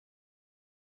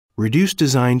Reduce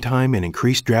design time and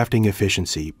increase drafting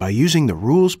efficiency by using the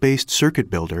rules-based circuit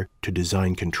builder to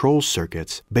design control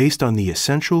circuits based on the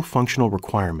essential functional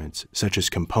requirements such as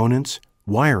components,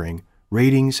 wiring,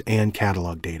 ratings, and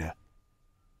catalog data.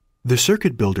 The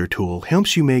Circuit Builder tool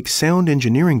helps you make sound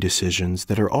engineering decisions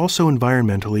that are also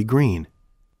environmentally green.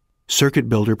 Circuit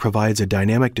Builder provides a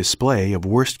dynamic display of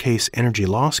worst-case energy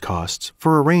loss costs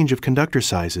for a range of conductor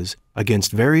sizes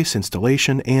against various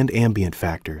installation and ambient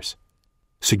factors.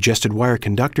 Suggested wire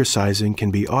conductor sizing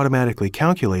can be automatically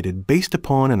calculated based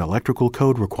upon an electrical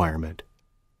code requirement.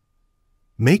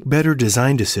 Make better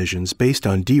design decisions based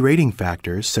on derating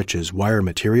factors such as wire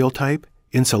material type,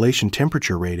 insulation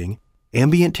temperature rating,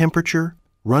 ambient temperature,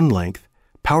 run length,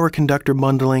 power conductor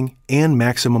bundling, and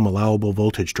maximum allowable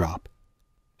voltage drop.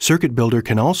 Circuit Builder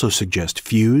can also suggest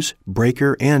fuse,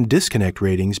 breaker, and disconnect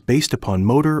ratings based upon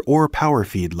motor or power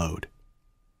feed load.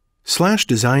 Slash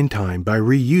design time by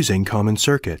reusing common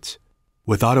circuits.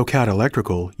 With AutoCAD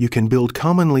Electrical, you can build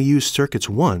commonly used circuits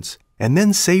once and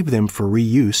then save them for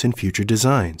reuse in future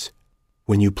designs.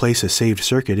 When you place a saved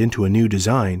circuit into a new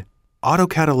design,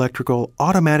 AutoCAD Electrical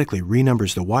automatically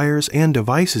renumbers the wires and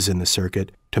devices in the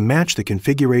circuit to match the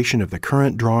configuration of the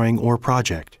current drawing or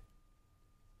project.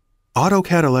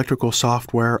 AutoCAD Electrical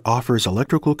software offers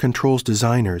electrical controls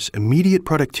designers immediate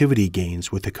productivity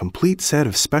gains with a complete set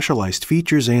of specialized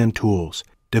features and tools,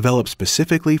 developed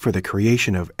specifically for the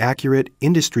creation of accurate,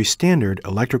 industry-standard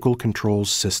electrical controls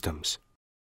systems.